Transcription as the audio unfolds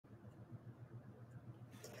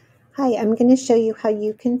Hi, I'm going to show you how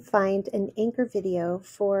you can find an anchor video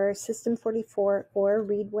for System 44 or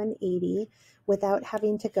Read 180 without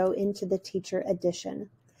having to go into the Teacher Edition.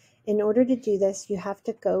 In order to do this, you have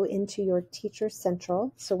to go into your Teacher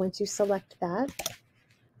Central. So once you select that,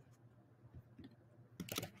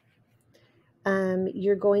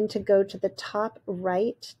 you're going to go to the top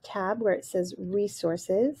right tab where it says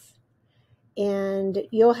Resources. And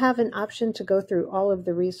you'll have an option to go through all of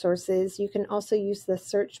the resources. You can also use the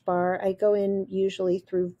search bar. I go in usually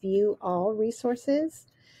through View All Resources,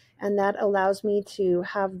 and that allows me to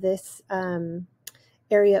have this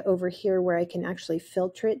area over here where I can actually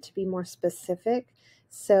filter it to be more specific.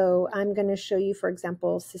 So I'm going to show you, for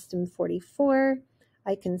example, System 44.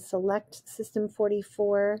 I can select System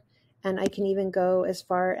 44. And I can even go as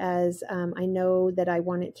far as I know that I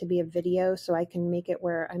want it to be a video, so I can make it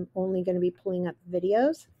where I'm only going to be pulling up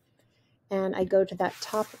videos. And I go to that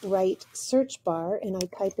top right search bar and I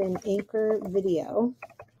type in Anchor Video.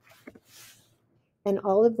 And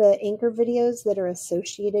all of the Anchor videos that are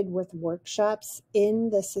associated with workshops in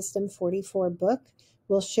the System 44 book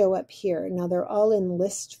will show up here. Now they're all in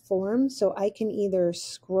list form, so I can either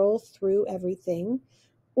scroll through everything,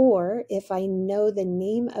 or if I know the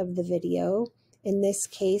name of the video, in this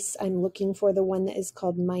case, I'm looking for the one that is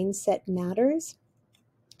called Mindset Matters.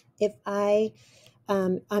 If I'm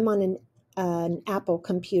on an Apple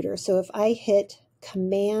computer, so if I hit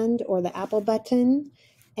Command or the Apple button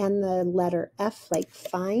and the letter F, like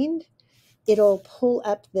find, it'll pull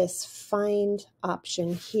up this find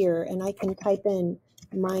option here, and I can type in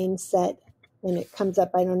mindset and it comes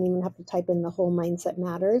up. I don't even have to type in the whole Mindset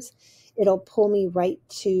Matters. It'll pull me right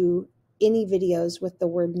to any videos with the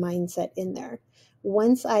word mindset in there.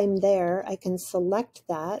 Once I'm there, I can select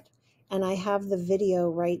that and I have the video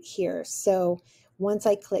right here. So once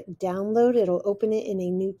I click download, it'll open it in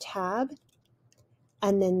a new tab,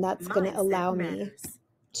 and then that's going to allow me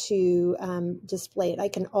to display it. I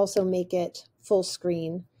can also make it full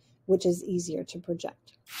screen, which is easier to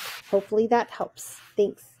project. Hopefully that helps.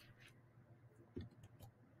 Thanks.